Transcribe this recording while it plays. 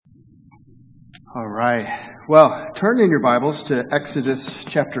All right. Well, turn in your Bibles to Exodus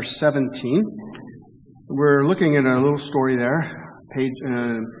chapter 17. We're looking at a little story there.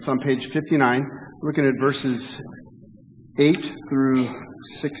 It's on page 59. We're looking at verses 8 through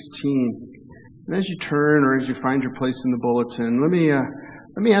 16. And as you turn or as you find your place in the bulletin,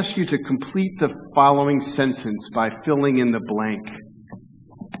 let me ask you to complete the following sentence by filling in the blank.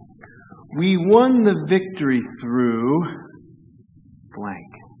 We won the victory through blank.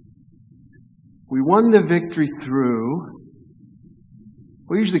 We won the victory through,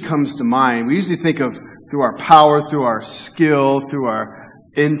 what usually comes to mind, we usually think of through our power, through our skill, through our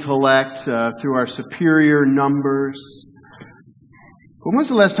intellect, through our superior numbers. But when was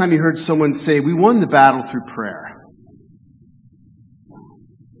the last time you heard someone say, we won the battle through prayer?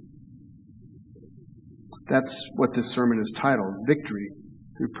 That's what this sermon is titled, Victory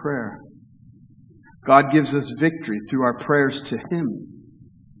Through Prayer. God gives us victory through our prayers to Him.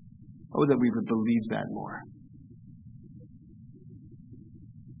 Oh, that we would believe that more.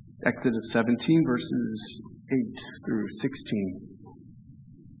 Exodus 17, verses 8 through 16.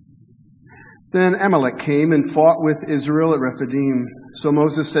 Then Amalek came and fought with Israel at Rephidim. So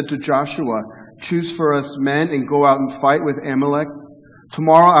Moses said to Joshua, choose for us men and go out and fight with Amalek.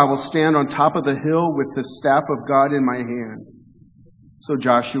 Tomorrow I will stand on top of the hill with the staff of God in my hand. So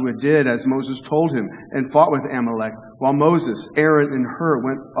Joshua did as Moses told him and fought with Amalek, while Moses, Aaron, and Hur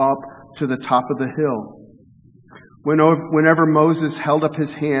went up to the top of the hill. Whenever Moses held up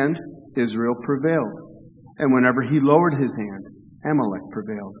his hand, Israel prevailed. And whenever he lowered his hand, Amalek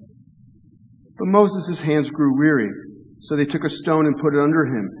prevailed. But Moses' hands grew weary, so they took a stone and put it under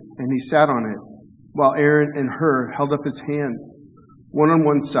him, and he sat on it, while Aaron and Hur held up his hands, one on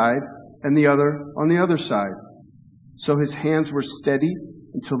one side and the other on the other side. So his hands were steady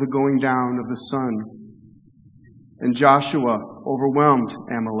until the going down of the sun. And Joshua overwhelmed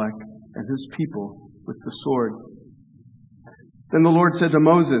Amalek and his people with the sword. Then the Lord said to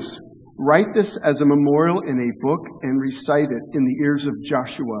Moses, write this as a memorial in a book and recite it in the ears of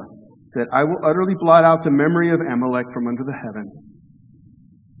Joshua, that I will utterly blot out the memory of Amalek from under the heaven.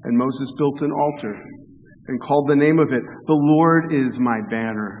 And Moses built an altar and called the name of it, The Lord is my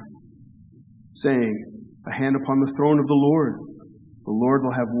banner, saying, a hand upon the throne of the Lord. The Lord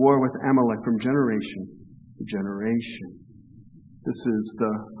will have war with Amalek from generation to generation. This is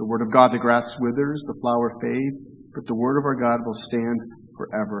the word of God. The grass withers, the flower fades, but the word of our God will stand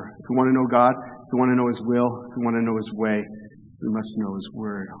forever. If we want to know God, if we want to know His will, if we want to know His way, we must know His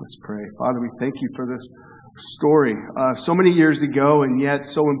word. Let's pray. Father, we thank You for this story. So many years ago, and yet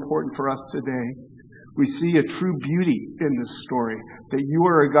so important for us today. We see a true beauty in this story, that You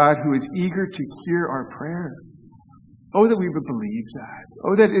are a God who is eager to hear our prayers. Oh, that we would believe that.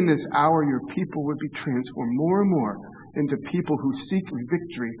 Oh, that in this hour Your people would be transformed more and more into people who seek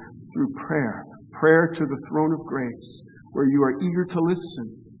victory through prayer. Prayer to the throne of grace, where You are eager to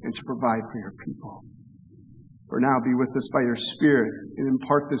listen and to provide for Your people. For now, be with us by Your Spirit and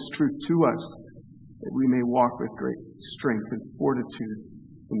impart this truth to us, that we may walk with great strength and fortitude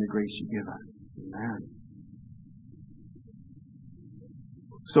in the grace You give us. Amen.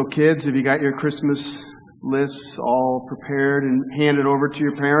 So kids, have you got your Christmas lists all prepared and handed over to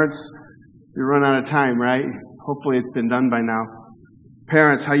your parents? You're running out of time, right? Hopefully it's been done by now.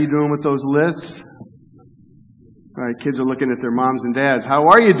 Parents, how you doing with those lists? All right, kids are looking at their moms and dads. How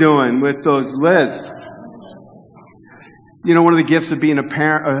are you doing with those lists? You know, one of the gifts of being a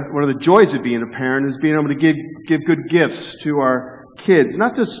parent, one of the joys of being a parent is being able to give good gifts to our kids.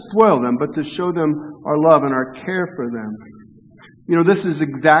 Not to spoil them, but to show them our love and our care for them. You know, this is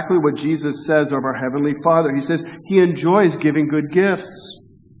exactly what Jesus says of our Heavenly Father. He says He enjoys giving good gifts.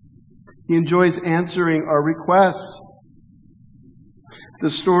 He enjoys answering our requests. The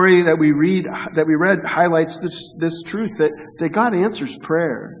story that we read highlights this truth, that God answers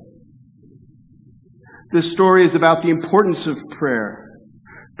prayer. This story is about the importance of prayer.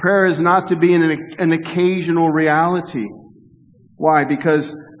 Prayer is not to be an occasional reality. Why?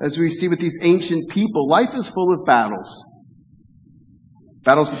 Because as we see with these ancient people, life is full of battles.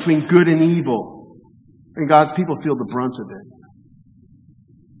 Battles between good and evil. And God's people feel the brunt of it.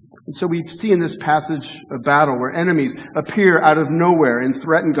 And so we see in this passage a battle where enemies appear out of nowhere and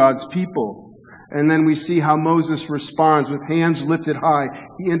threaten God's people. And then we see how Moses responds with hands lifted high.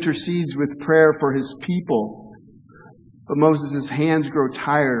 He intercedes with prayer for his people. But Moses' hands grow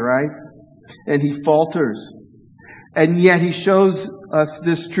tired, right? And he falters. And yet he shows us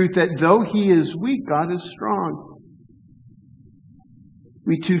this truth that though he is weak, God is strong.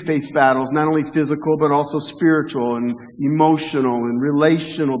 We too face battles, not only physical, but also spiritual and emotional and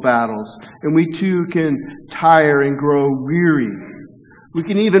relational battles. And we too can tire and grow weary. We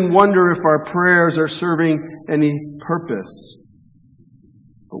can even wonder if our prayers are serving any purpose.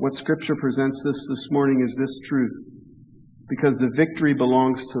 But what Scripture presents us this morning is this truth. Because the victory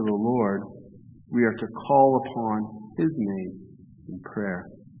belongs to the Lord, we are to call upon His name in prayer.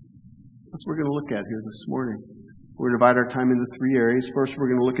 That's what we're going to look at here this morning. We're going to divide our time into three areas. First, we're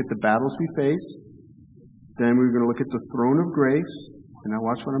going to look at the battles we face. Then we're going to look at the throne of grace. And now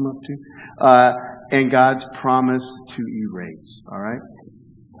watch what I'm up to. And God's promise to erase. All right?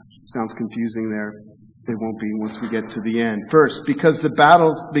 Sounds confusing there. It won't be once we get to the end. First, because of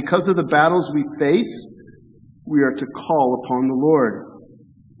the battles we face, we are to call upon the Lord.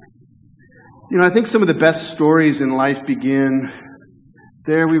 You know, I think some of the best stories in life begin,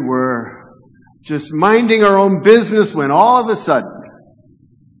 there we were, just minding our own business when all of a sudden,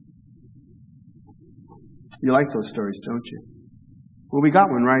 you like those stories, don't you? Well, we got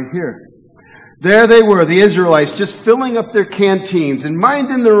one right here. There they were, the Israelites, just filling up their canteens and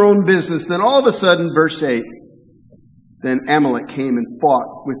minding their own business. Then all of a sudden, verse 8, then Amalek came and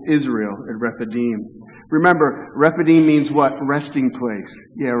fought with Israel at Rephidim. Remember, Rephidim means what? Resting place.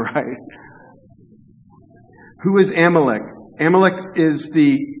 Yeah, right. Who is Amalek? Amalek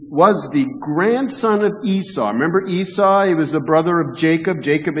was the grandson of Esau. Remember Esau? He was the brother of Jacob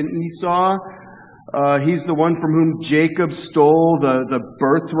and Esau. He's the one from whom Jacob stole the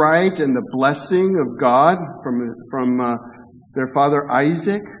birthright and the blessing of God from their father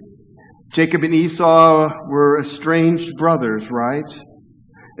Isaac. Jacob and Esau were estranged brothers, right?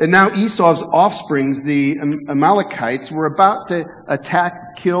 And now Esau's offsprings, the Amalekites, were about to attack,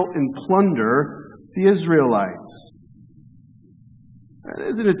 kill, and plunder the Israelites.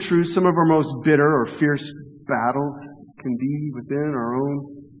 Isn't it true some of our most bitter or fierce battles can be within our own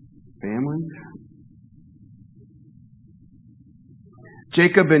families?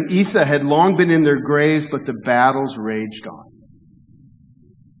 Jacob and Esau had long been in their graves, but the battles raged on.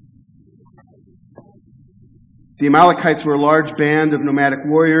 The Amalekites were a large band of nomadic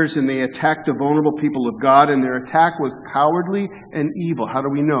warriors, and they attacked the vulnerable people of God, and their attack was cowardly and evil. How do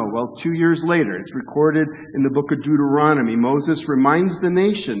we know? Well, 2 years later, it's recorded in the book of Deuteronomy. Moses reminds the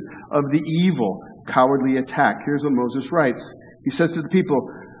nation of the evil, cowardly attack. Here's what Moses writes. He says to the people,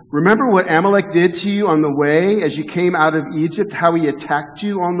 remember what Amalek did to you on the way as you came out of Egypt, how he attacked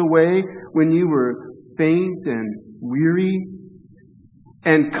you on the way when you were faint and weary,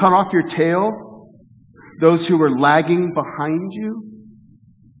 and cut off your tail, those who were lagging behind you,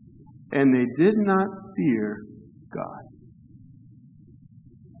 and they did not fear God.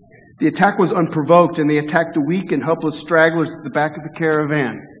 The attack was unprovoked, and they attacked the weak and helpless stragglers at the back of the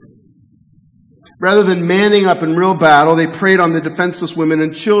caravan. Rather than manning up in real battle, they preyed on the defenseless women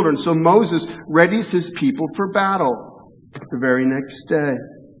and children. So Moses readies his people for battle the very next day.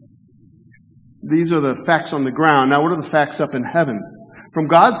 These are the facts on the ground. Now, what are the facts up in heaven? From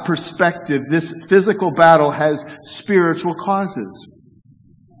God's perspective, this physical battle has spiritual causes.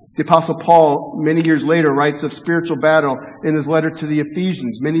 The Apostle Paul, many years later, writes of spiritual battle in his letter to the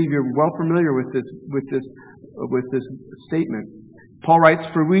Ephesians. Many of you are well familiar with this statement. Paul writes,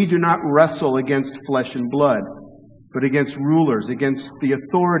 for we do not wrestle against flesh and blood, but against rulers, against the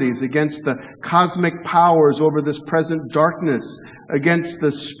authorities, against the cosmic powers over this present darkness, against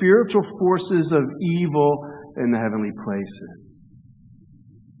the spiritual forces of evil in the heavenly places.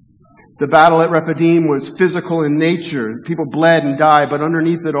 The battle at Rephidim was physical in nature. People bled and died, but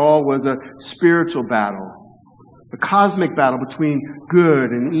underneath it all was a spiritual battle, a cosmic battle between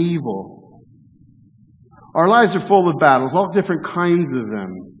good and evil. Our lives are full of battles, all different kinds of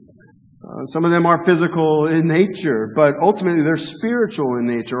them. Some of them are physical in nature, but ultimately they're spiritual in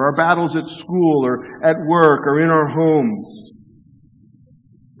nature. Our battles at school or at work or in our homes.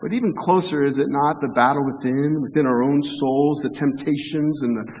 But even closer, is it not, the battle within our own souls, the temptations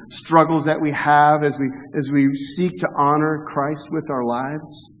and the struggles that we have as we seek to honor Christ with our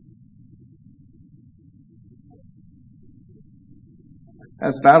lives?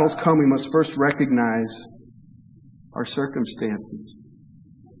 As battles come, we must first recognize our circumstances.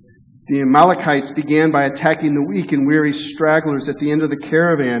 The Amalekites began by attacking the weak and weary stragglers at the end of the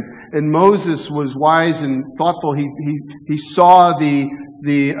caravan. And Moses was wise and thoughtful. He saw the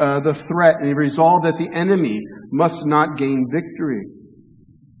threat, and he resolved that the enemy must not gain victory.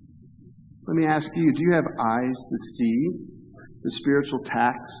 Let me ask you, do you have eyes to see the spiritual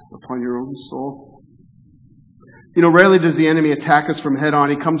attacks upon your own soul? You know, rarely does the enemy attack us from head on.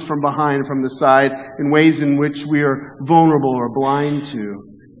 He comes from behind, from the side, in ways in which we are vulnerable or blind to.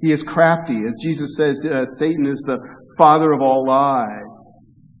 He is crafty. As Jesus says, Satan is the father of all lies.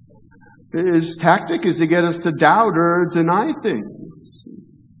 His tactic is to get us to doubt or deny things.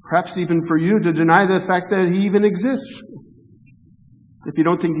 Perhaps even for you to deny the fact that he even exists. If you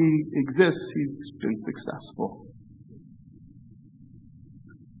don't think he exists, he's been successful.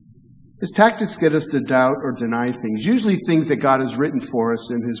 His tactics get us to doubt or deny things, usually things that God has written for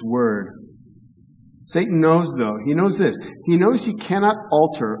us in his word. Satan knows, though. He knows this. He knows he cannot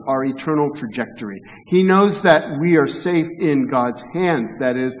alter our eternal trajectory. He knows that we are safe in God's hands.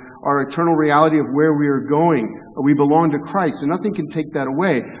 That is, our eternal reality of where we are going. We belong to Christ, and nothing can take that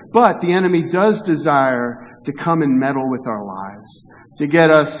away. But the enemy does desire to come and meddle with our lives, to get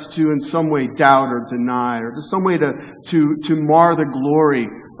us to in some way doubt or deny, or to some way to mar the glory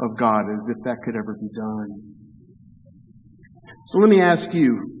of God, as if that could ever be done. So let me ask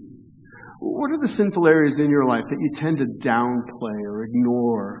you, what are the sinful areas in your life that you tend to downplay or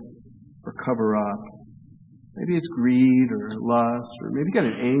ignore or cover up? Maybe it's greed or lust, or maybe you got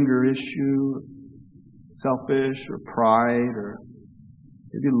an anger issue, selfish or pride, or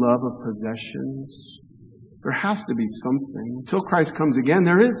maybe love of possessions. There has to be something. Until Christ comes again,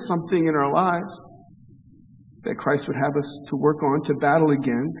 there is something in our lives that Christ would have us to work on, to battle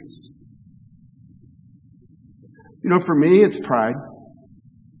against. You know, for me, it's pride.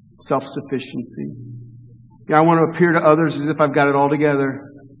 Self-sufficiency. Yeah, I want to appear to others as if I've got it all together.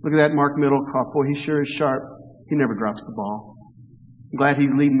 Look at that Mark Middlecoff. Boy, he sure is sharp. He never drops the ball. I'm glad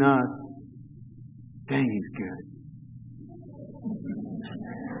he's leading us. Dang, he's good.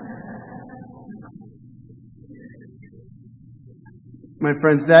 My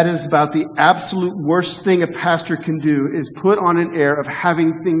friends, that is about the absolute worst thing a pastor can do, is put on an air of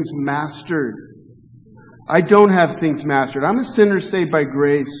having things mastered. I don't have things mastered. I'm a sinner saved by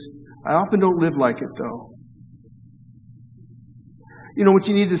grace. I often don't live like it, though. You know, what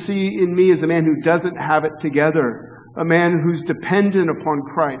you need to see in me is a man who doesn't have it together, a man who's dependent upon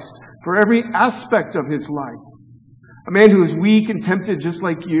Christ for every aspect of his life, a man who is weak and tempted just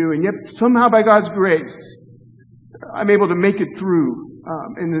like you, and yet somehow by God's grace, I'm able to make it through,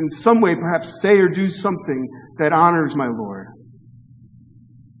 and in some way perhaps say or do something that honors my Lord.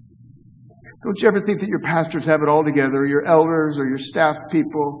 Don't you ever think that your pastors have it all together, or your elders, or your staff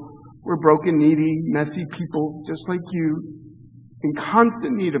people? We're broken, needy, messy people, just like you, in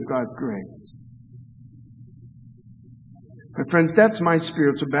constant need of God's grace. My friends, that's my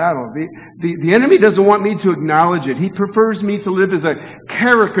spiritual battle. The enemy doesn't want me to acknowledge it. He prefers me to live as a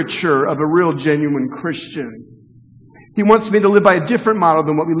caricature of a real, genuine Christian. He wants me to live by a different model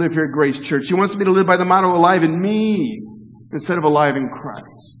than what we live here at Grace Church. He wants me to live by the motto, alive in me, instead of alive in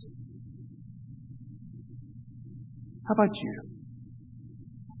Christ. How about you?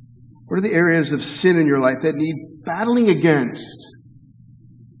 What are the areas of sin in your life that need battling against?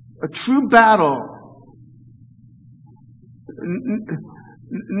 A true battle.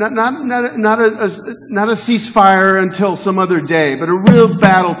 Not a ceasefire until some other day, but a real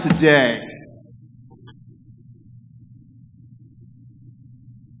battle today.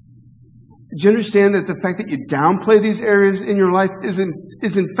 Do you understand that the fact that you downplay these areas in your life is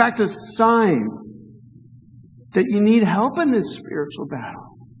in fact a sign that you need help in this spiritual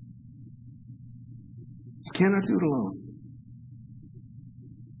battle? You cannot do it alone.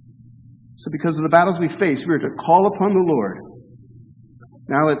 So because of the battles we face, we are to call upon the Lord.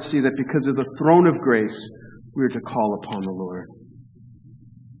 Now let's see that because of the throne of grace, we are to call upon the Lord.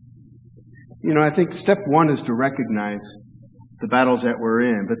 You know, I think step one is to recognize the battles that we're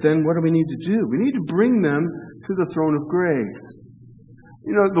in. But then what do we need to do? We need to bring them to the throne of grace.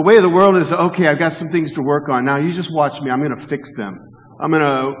 You know, the way of the world is, okay, I've got some things to work on. Now you just watch me. I'm going to fix them. I'm going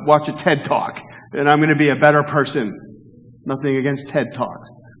to watch a TED Talk, and I'm going to be a better person. Nothing against TED Talks.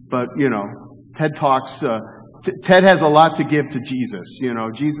 But, you know, TED Talks, Ted has a lot to give to Jesus. You know,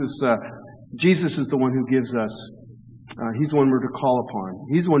 Jesus is the one who gives us, he's the one we're to call upon.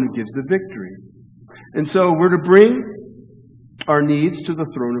 He's the one who gives the victory. And so we're to bring our needs to the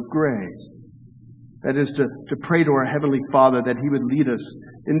throne of grace. That is to pray to our Heavenly Father that He would lead us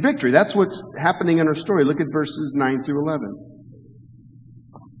in victory. That's what's happening in our story. Look at verses 9 through 11.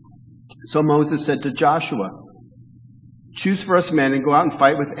 So Moses said to Joshua, "Choose for us men and go out and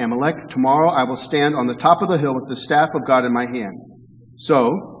fight with Amalek. Tomorrow I will stand on the top of the hill with the staff of God in my hand."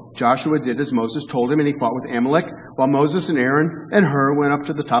 So Joshua did as Moses told him, and he fought with Amalek, while Moses and Aaron and Hur went up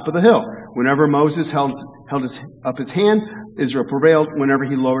to the top of the hill. Whenever Moses held up his hand, Israel prevailed. Whenever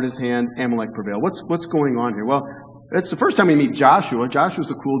he lowered his hand, Amalek prevailed. What's going on here? Well, it's the first time we meet Joshua. Joshua's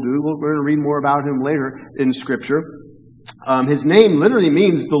a cool dude. We're going to read more about him later in Scripture. His name literally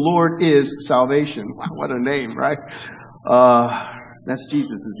means the Lord is salvation. Wow, what a name, right? That's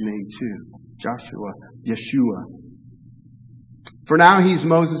Jesus' name too. Joshua, Yeshua. For now, he's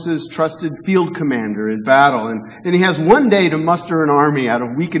Moses' trusted field commander in battle, and he has one day to muster an army out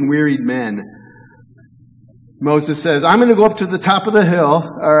of weak and wearied men. Moses says, I'm going to go up to the top of the hill,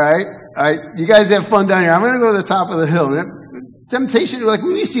 all right? You guys have fun down here. I'm going to go to the top of the hill. Temptation, like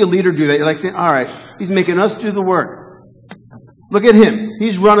when you see a leader do that, you're like saying, all right, he's making us do the work. Look at him.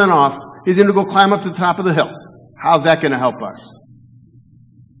 He's running off. He's going to go climb up to the top of the hill. How's that going to help us?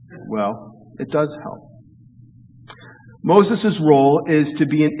 Well, it does help. Moses' role is to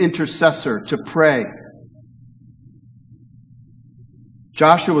be an intercessor, to pray.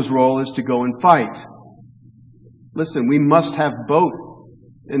 Joshua's role is to go and fight. Listen, we must have both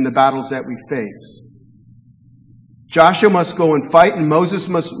in the battles that we face. Joshua must go and fight, and Moses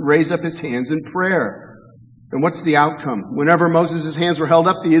must raise up his hands in prayer. And what's the outcome? Whenever Moses' hands were held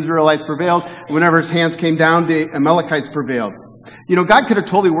up, the Israelites prevailed. Whenever his hands came down, the Amalekites prevailed. You know, God could have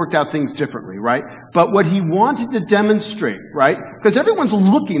totally worked out things differently, right? But what he wanted to demonstrate, right? Because everyone's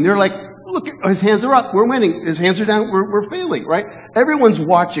looking. They're like, look, his hands are up. We're winning. His hands are down. We're failing, right? Everyone's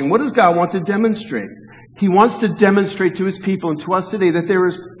watching. What does God want to demonstrate? He wants to demonstrate to his people and to us today that there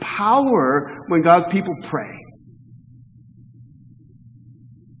is power when God's people pray.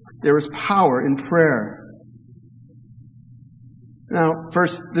 There is power in prayer. Now,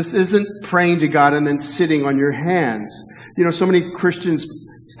 first, this isn't praying to God and then sitting on your hands. You know, so many Christians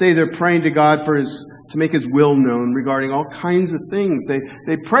say they're praying to God to make his will known regarding all kinds of things.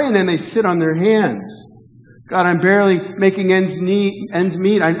 They pray and then they sit on their hands. God, I'm barely making ends meet.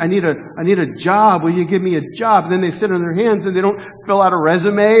 I need a job. Will you give me a job? And then they sit on their hands and they don't fill out a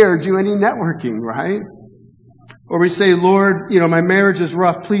resume or do any networking, right? Or we say, Lord, you know, my marriage is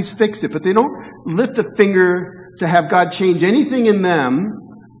rough. Please fix it. But they don't lift a finger to have God change anything in them,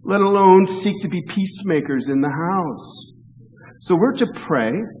 let alone seek to be peacemakers in the house. So we're to pray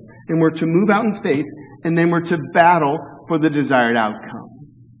and we're to move out in faith and then we're to battle for the desired outcome.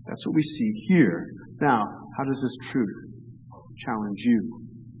 That's what we see here. Now, how does this truth challenge you?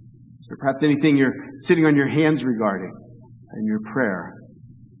 Is there perhaps anything you're sitting on your hands regarding in your prayer?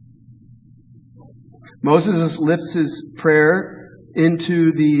 Moses lifts his prayer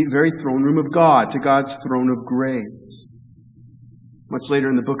into the very throne room of God, to God's throne of grace. Much later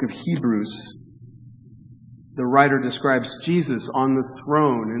in the book of Hebrews, the writer describes Jesus on the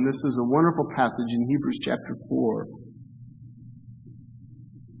throne, and this is a wonderful passage in Hebrews chapter 4.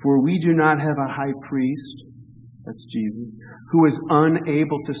 For we do not have a high priest, that's Jesus, who is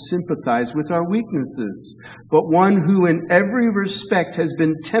unable to sympathize with our weaknesses, but one who in every respect has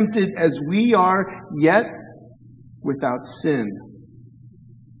been tempted as we are, yet without sin.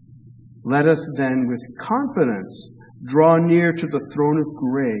 Let us then with confidence draw near to the throne of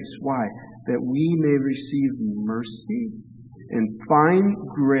grace. Why? That we may receive mercy and find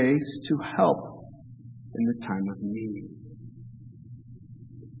grace to help in the time of need.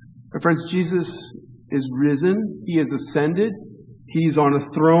 My friends, Jesus is risen. He is ascended. He's on a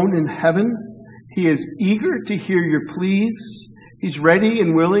throne in heaven. He is eager to hear your pleas. He's ready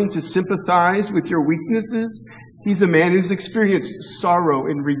and willing to sympathize with your weaknesses. He's a man who's experienced sorrow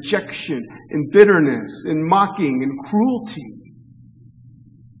and rejection and bitterness and mocking and cruelty,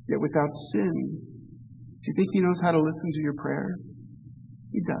 yet without sin. Do you think he knows how to listen to your prayers?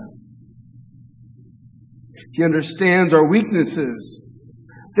 He does. He understands our weaknesses.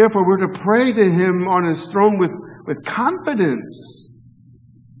 Therefore, we're to pray to him on his throne with confidence.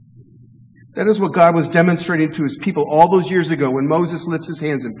 That is what God was demonstrating to his people all those years ago when Moses lifts his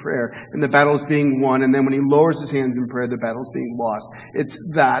hands in prayer and the battle is being won, and then when he lowers his hands in prayer, the battle is being lost. It's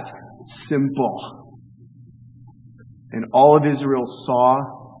that simple. And all of Israel saw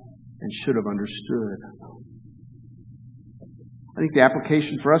and should have understood. I think the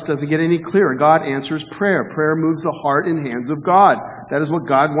application for us doesn't get any clearer. God answers prayer. Prayer moves the heart and hands of God. That is what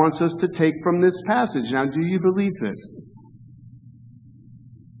God wants us to take from this passage. Now, do you believe this?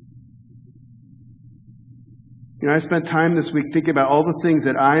 You know, I spent time this week thinking about all the things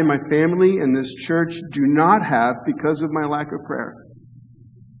that I and my family and this church do not have because of my lack of prayer.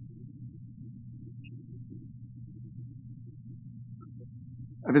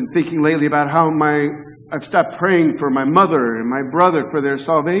 I've been thinking lately about how I've stopped praying for my mother and my brother for their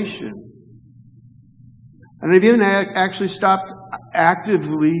salvation. And I've even actually stopped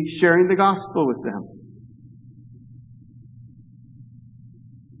actively sharing the gospel with them.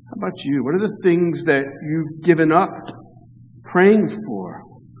 How about you? What are the things that you've given up praying for?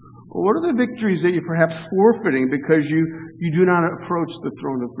 Or what are the victories that you're perhaps forfeiting because you do not approach the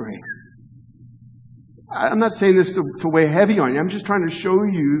throne of grace? I'm not saying this to weigh heavy on you. I'm just trying to show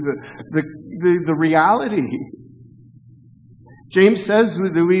you the reality. James says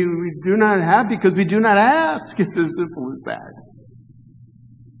that we do not have because we do not ask. It's as simple as that.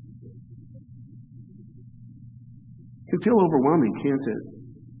 It can feel overwhelming, can't it?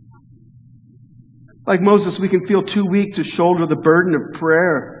 Like Moses, we can feel too weak to shoulder the burden of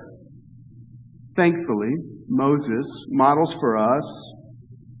prayer. Thankfully, Moses models for us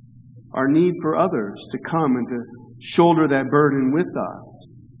our need for others to come and to shoulder that burden with us.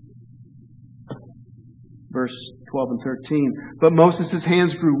 Verse 12 and 13. But Moses'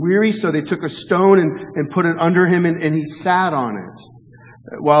 hands grew weary, so they took a stone and put it under him, and he sat on it.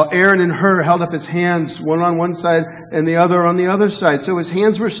 While Aaron and Hur held up his hands, one on one side and the other on the other side. So his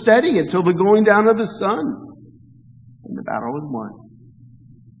hands were steady until the going down of the sun. And the battle was won.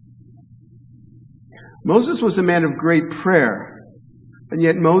 Moses was a man of great prayer, and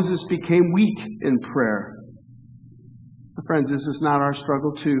yet Moses became weak in prayer. Friends, this is not our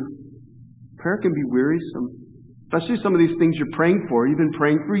struggle too. Prayer can be wearisome, especially some of these things you're praying for. You've been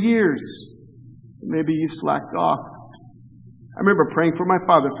praying for years. Maybe you've slacked off. I remember praying for my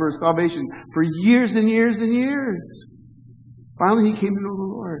father for his salvation for years and years and years. Finally, he came to know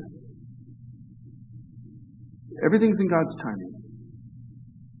the Lord. Everything's in God's timing.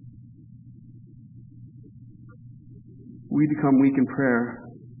 We become weak in prayer.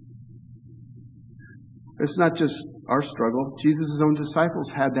 It's not just our struggle. Jesus' own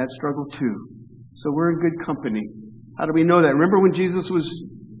disciples had that struggle too. So we're in good company. How do we know that? Remember when Jesus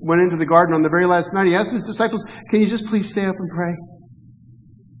went into the garden on the very last night, he asked his disciples, can you just please stay up and pray?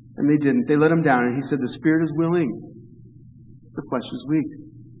 And they didn't. They let him down. And he said, the spirit is willing. The flesh is weak.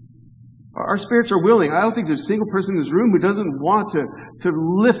 Our spirits are willing. I don't think there's a single person in this room who doesn't want to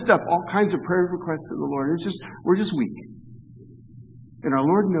lift up all kinds of prayer requests to the Lord. We're just weak. And our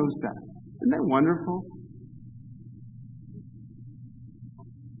Lord knows that. Isn't that wonderful?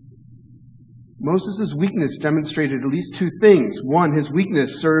 Moses' weakness demonstrated at least two things. One, his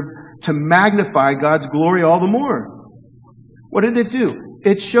weakness served to magnify God's glory all the more. What did it do?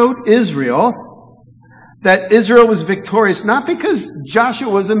 It showed Israel that Israel was victorious, not because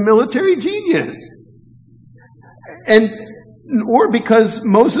Joshua was a military genius, or because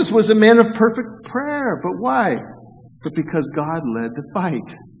Moses was a man of perfect prayer. But why? But because God led the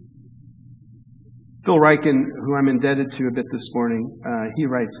fight. Phil Ryken, who I'm indebted to a bit this morning, he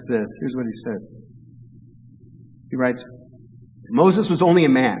writes this. Here's what he said. He writes, Moses was only a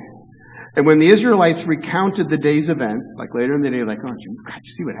man. And when the Israelites recounted the day's events, like later in the day, like, oh, God,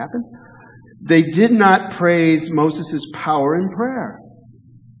 you see what happened? They did not praise Moses' power in prayer.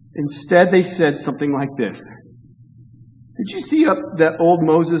 Instead, they said something like this. Did you see that old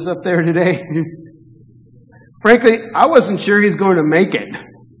Moses up there today? Frankly, I wasn't sure he's going to make it.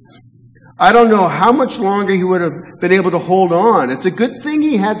 I don't know how much longer he would have been able to hold on. It's a good thing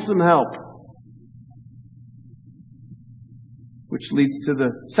he had some help. Which leads to the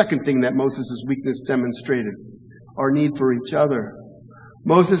second thing that Moses' weakness demonstrated, our need for each other.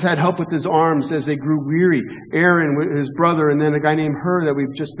 Moses had help with his arms as they grew weary. Aaron, his brother, and then a guy named Hur that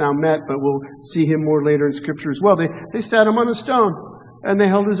we've just now met, but we'll see him more later in Scripture as well. They sat him on a stone, and they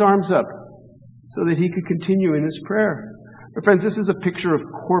held his arms up so that he could continue in his prayer. But friends, this is a picture of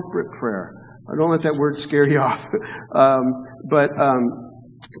corporate prayer. Don't let that word scare you off.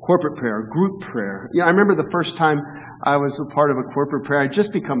 Corporate prayer, group prayer. I remember the first time I was a part of a corporate prayer. I'd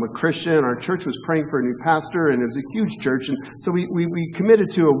just become a Christian. Our church was praying for a new pastor, and it was a huge church. And so we committed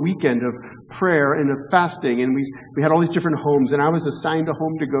to a weekend of prayer and of fasting, and we had all these different homes, and I was assigned a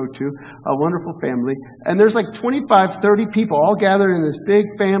home to go to, a wonderful family. And there's like 25, 30 people all gathered in this big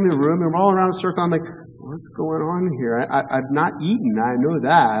family room, and we're all around a circle. I'm like, what's going on here? I've not eaten. I know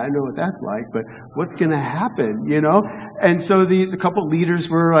that. I know what that's like, but what's going to happen, And so a couple leaders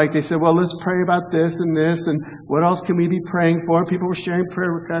were like, they said, well, let's pray about this, and what else can we be praying for? People were sharing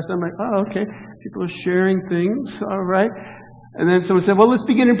prayer requests. I'm like, oh, okay. People are sharing things. All right. And then someone said, well, let's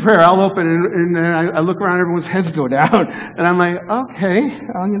begin in prayer. I'll open. And then I look around, everyone's heads go down. And I'm like, okay,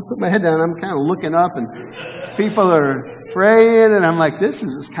 I'm going to put my head down. I'm kind of looking up, and people are praying. And I'm like, this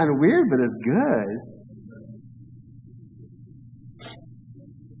is kind of weird, but it's good.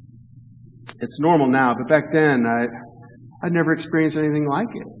 It's normal now, but back then, I'd never experienced anything like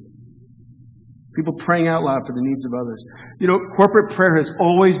it. People praying out loud for the needs of others. Corporate prayer has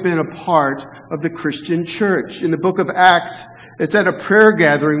always been a part of the Christian church. In the book of Acts, it's at a prayer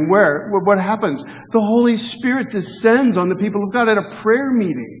gathering where what happens? The Holy Spirit descends on the people of God at a prayer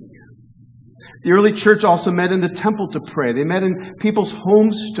meeting. The early church also met in the temple to pray. They met in people's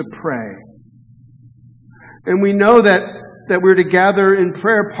homes to pray. And we know that we're to gather in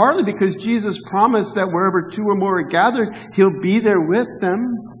prayer partly because Jesus promised that wherever two or more are gathered, He'll be there with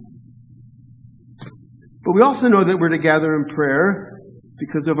them. But we also know that we're to gather in prayer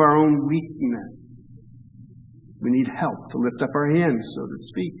because of our own weakness. We need help to lift up our hands, so to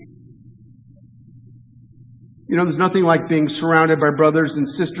speak. You know, there's nothing like being surrounded by brothers and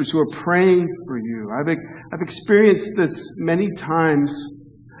sisters who are praying for you. I've experienced this many times.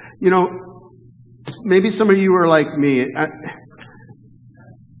 You know, maybe some of you are like me.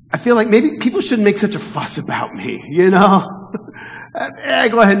 I feel like maybe people shouldn't make such a fuss about me, you know?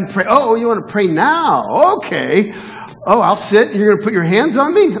 Go ahead and pray. Oh, you want to pray now? Okay. Oh, I'll sit. You're going to put your hands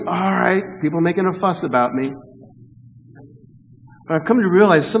on me? All right. People making a fuss about me. But I've come to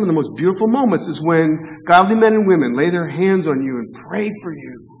realize some of the most beautiful moments is when godly men and women lay their hands on you and pray for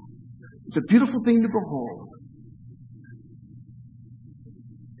you. It's a beautiful thing to behold.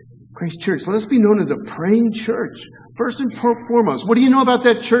 Grace Church, let us be known as a praying church. First and foremost, what do you know about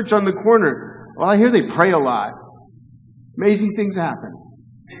that church on the corner? Well, I hear they pray a lot. Amazing things happen.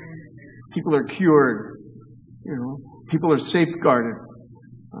 People are cured. You know, people are safeguarded.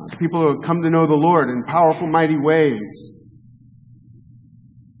 People who come to know the Lord in powerful, mighty ways.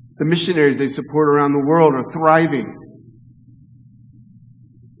 The missionaries they support around the world are thriving.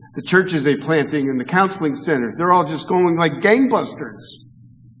 The churches they're planting and the counseling centers, they're all just going like gangbusters.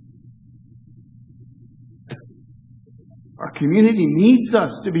 Our community needs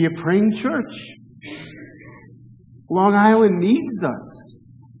us to be a praying church. Long Island needs us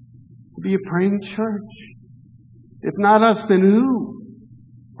to be a praying church. If not us, then who?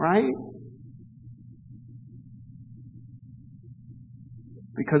 Right?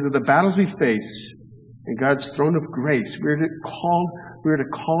 Because of the battles we face in God's throne of grace, we are to call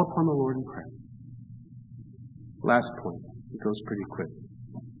upon the Lord in prayer. Last point. It goes pretty quick.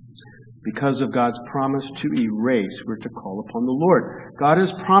 Because of God's promise to erase, we're to call upon the Lord. God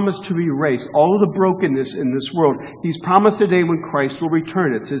has promised to erase all of the brokenness in this world. He's promised a day when Christ will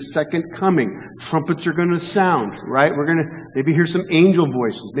return. It's His second coming. Trumpets are going to sound, right? We're going to maybe hear some angel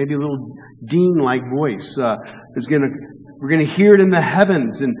voices, maybe a little Dean-like voice we're going to hear it in the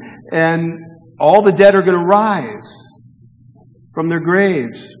heavens, and all the dead are going to rise from their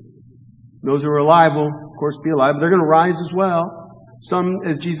graves. Those who are alive will, of course, be alive, but they're going to rise as well. Some,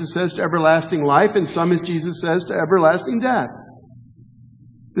 as Jesus says, to everlasting life, and some, as Jesus says, to everlasting death.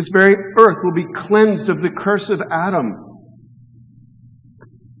 This very earth will be cleansed of the curse of Adam.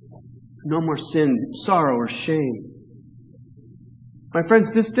 No more sin, sorrow, or shame. My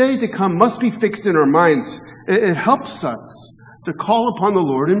friends, this day to come must be fixed in our minds. It helps us to call upon the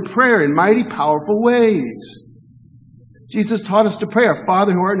Lord in prayer in mighty, powerful ways. Jesus taught us to pray, Our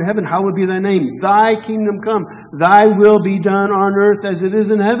Father who art in heaven, hallowed be thy name. Thy kingdom come. Thy will be done on earth as it is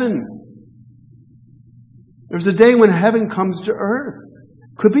in heaven. There's a day when heaven comes to earth.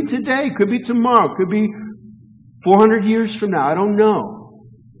 Could be today, could be tomorrow, could be 400 years from now. I don't know.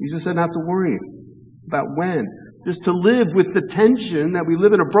 Jesus said not to worry about when. Just to live with the tension that we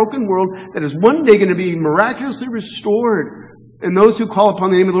live in a broken world that is one day going to be miraculously restored. And those who call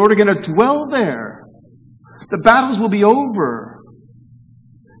upon the name of the Lord are going to dwell there. The battles will be over.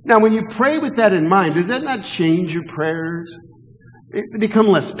 Now, when you pray with that in mind, does that not change your prayers? They become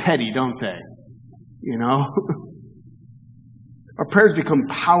less petty, don't they? You know? Our prayers become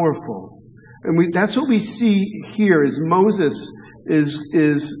powerful. And that's what we see here is Moses is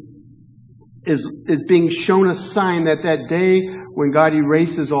being shown a sign that that day when God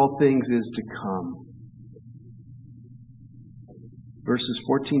erases all things is to come. Verses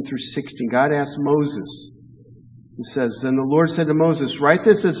 14 through 16, God asked Moses, He says, Then the Lord said to Moses, Write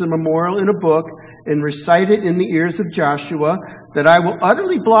this as a memorial in a book and recite it in the ears of Joshua, that I will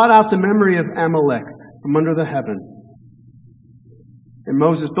utterly blot out the memory of Amalek from under the heaven. And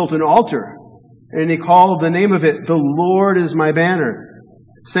Moses built an altar, and he called the name of it, The Lord is my banner,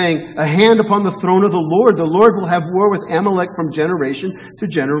 saying, A hand upon the throne of the Lord will have war with Amalek from generation to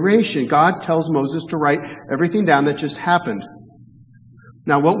generation. God tells Moses to write everything down that just happened.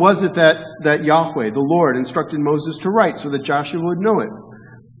 Now, what was it that Yahweh, the Lord, instructed Moses to write so that Joshua would know it?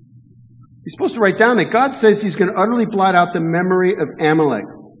 He's supposed to write down that God says He's going to utterly blot out the memory of Amalek.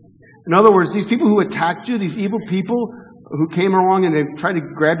 In other words, these people who attacked you, these evil people who came along and they tried to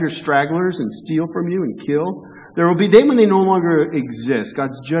grab your stragglers and steal from you and kill, there will be a day when they no longer exist.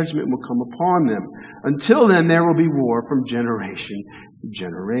 God's judgment will come upon them. Until then, there will be war from generation to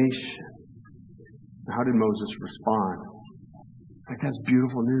generation. How did Moses respond? It's like, that's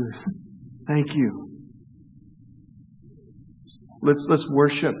beautiful news. Thank you. Let's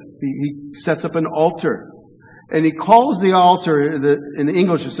worship. He sets up an altar. And he calls the altar, in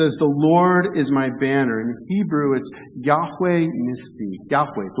English it says, the Lord is my banner. In Hebrew it's Yahweh Nissi.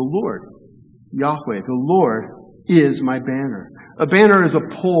 Yahweh, the Lord. Yahweh, the Lord is my banner. A banner is a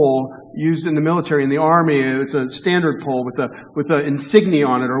pole used in the military, in the army. It's a standard pole with a insignia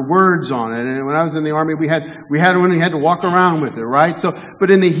on it or words on it. And when I was in the army, we had one and you had to walk around with it, right? So,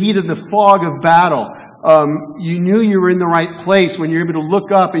 but in the heat of the fog of battle, You knew you were in the right place when you're able to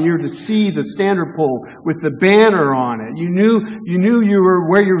look up and you're to see the standard pole with the banner on it. You knew you were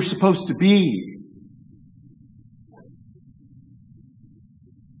where you were supposed to be.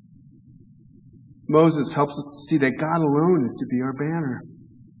 Moses helps us to see that God alone is to be our banner.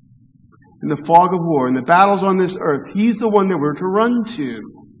 In the fog of war, in the battles on this earth, He's the one that we're to run to.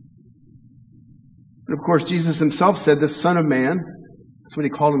 And of course, Jesus Himself said, the Son of Man, that's what He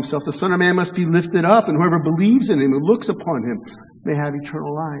called Himself, the Son of Man must be lifted up, and whoever believes in Him, who looks upon Him, may have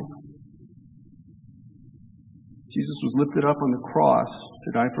eternal life. Jesus was lifted up on the cross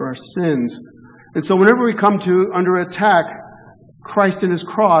to die for our sins. And so whenever we come to under attack, Christ and His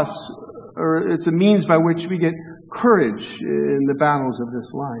cross, or it's a means by which we get courage in the battles of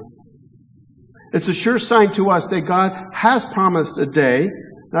this life. It's a sure sign to us that God has promised a day,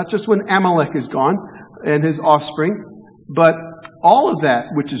 not just when Amalek is gone and his offspring, but all of that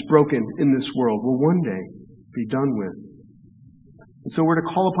which is broken in this world will one day be done with. And so we're to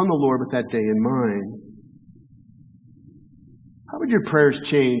call upon the Lord with that day in mind. How would your prayers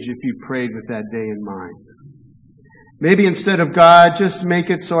change if you prayed with that day in mind? Maybe instead of, God, just make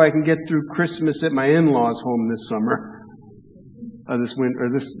it so I can get through Christmas at my in-laws' home this summer,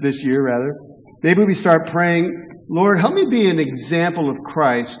 this year rather. Maybe we start praying, Lord, help me be an example of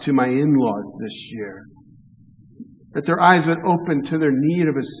Christ to my in-laws this year. That their eyes would open to their need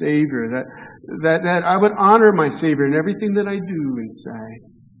of a Savior. That I would honor my Savior in everything that I do and say.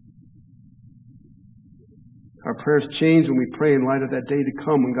 Our prayers change when we pray in light of that day to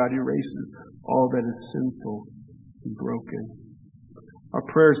come when God erases all that is sinful and broken. Our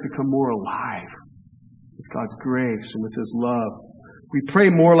prayers become more alive with God's grace and with His love. We pray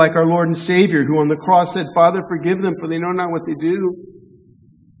more like our Lord and Savior, who on the cross said, Father, forgive them, for they know not what they do.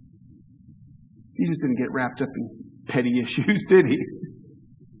 He just didn't get wrapped up in petty issues, did He?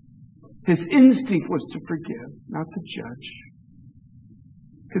 His instinct was to forgive, not to judge.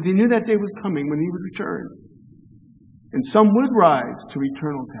 Because He knew that day was coming when He would return. And some would rise to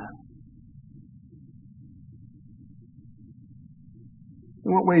eternal death.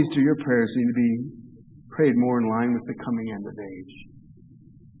 In what ways do your prayers need to be prayed more in line with the coming end of age?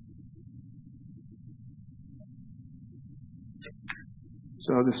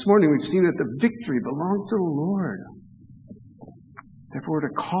 So this morning we've seen that the victory belongs to the Lord. Therefore we're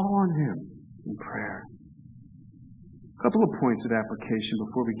to call on Him in prayer. A couple of points of application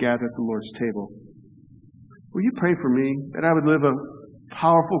before we gather at the Lord's table. Will you pray for me that I would live a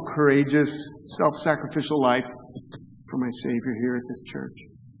powerful, courageous, self-sacrificial life for my Savior here at this church?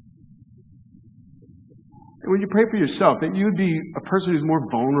 And when you pray for yourself, that you would be a person who's more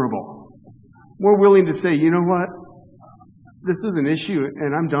vulnerable, more willing to say, you know what? This is an issue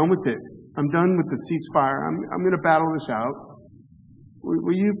and I'm done with it. I'm done with the ceasefire. I'm going to battle this out.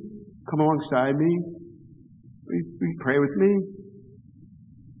 Will you come alongside me? Will you pray with me?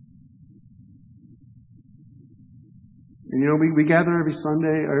 And we gather every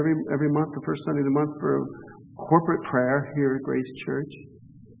Sunday, or every month, the first Sunday of the month, for a corporate prayer here at Grace Church.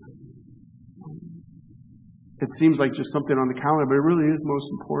 It seems like just something on the calendar, but it really is most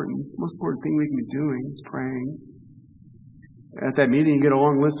important. The most important thing we can be doing is praying. At that meeting, you get a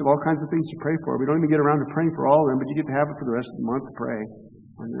long list of all kinds of things to pray for. We don't even get around to praying for all of them, but you get to have it for the rest of the month to pray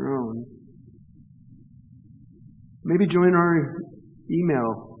on your own. Maybe join our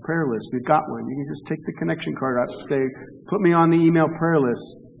email prayer list. We've got one. You can just take the connection card out and say, put me on the email prayer list.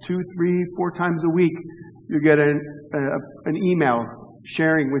 2, 3, 4 times a week, you get an email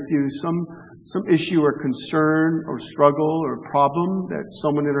sharing with you some issue or concern or struggle or problem that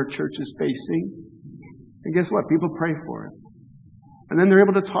someone in our church is facing. And guess what? People pray for it. And then they're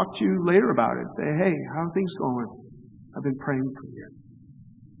able to talk to you later about it. Say, hey, how are things going? I've been praying for you.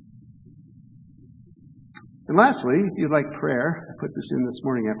 And lastly, if you'd like prayer, I put this in this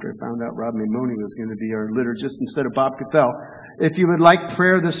morning after I found out Rob Maimoni was going to be our liturgist instead of Bob Cathell. If you would like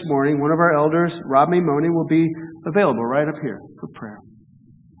prayer this morning, one of our elders, Rob Maimoni, will be available right up here for prayer.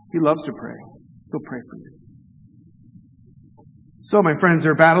 He loves to pray. He'll pray for you. So, my friends,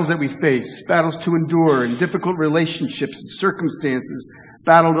 there are battles that we face, battles to endure in difficult relationships and circumstances,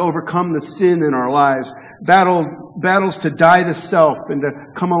 battle to overcome the sin in our lives, battles to die to self and to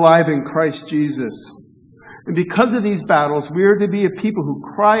come alive in Christ Jesus. And because of these battles, we are to be a people who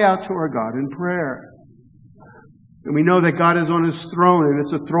cry out to our God in prayer. And we know that God is on His throne, and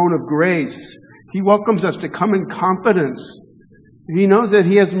it's a throne of grace. He welcomes us to come in confidence. And He knows that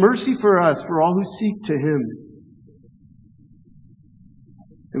He has mercy for us, for all who seek to Him.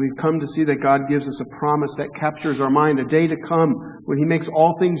 And we've come to see that God gives us a promise that captures our mind, a day to come when He makes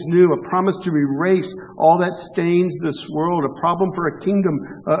all things new, a promise to erase all that stains this world, a problem for a kingdom,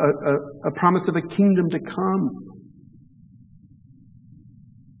 a promise of a kingdom to come.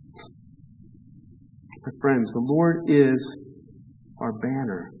 My friends, the Lord is our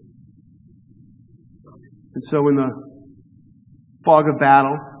banner. And so in the fog of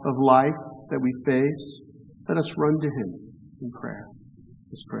battle of life that we face, let us run to Him in prayer.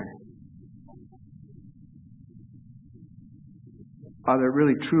 Let's pray. Father, it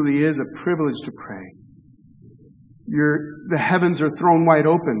really truly is a privilege to pray. The heavens are thrown wide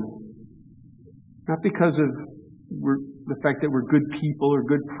open, not because of the fact that we're good people or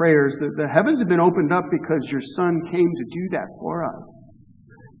good prayers. The heavens have been opened up because your Son came to do that for us.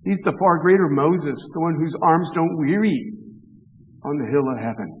 He's the far greater Moses, the one whose arms don't weary on the hill of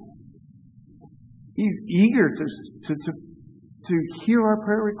heaven. He's eager to hear our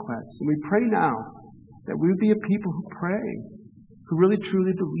prayer requests. And we pray now that we would be a people who pray, who really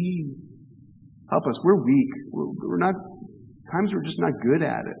truly believe. Help us. We're weak. We're not, times we're just not good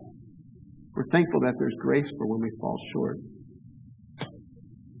at it. We're thankful that there's grace for when we fall short.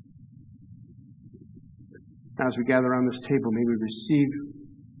 As we gather around this table, may we receive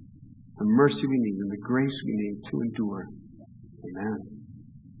the mercy we need and the grace we need to endure. Amen.